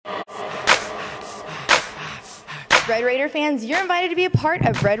Red Raider fans, you're invited to be a part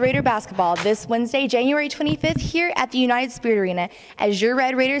of Red Raider basketball this Wednesday, January 25th, here at the United Spirit Arena as your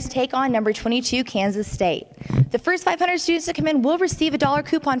Red Raiders take on number 22 Kansas State. The first 500 students to come in will receive a $1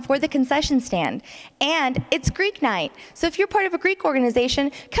 coupon for the concession stand. And it's Greek night, so if you're part of a Greek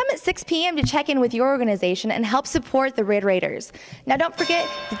organization, come at 6 p.m. to check in with your organization and help support the Red Raiders. Now don't forget,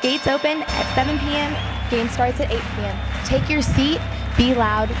 the gates open at 7 p.m., game starts at 8 p.m. Take your seat, be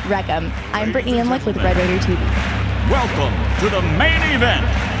loud, wreck 'em. I'm Brittany Inlick with Red Raider TV. Welcome to the main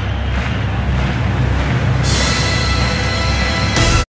event.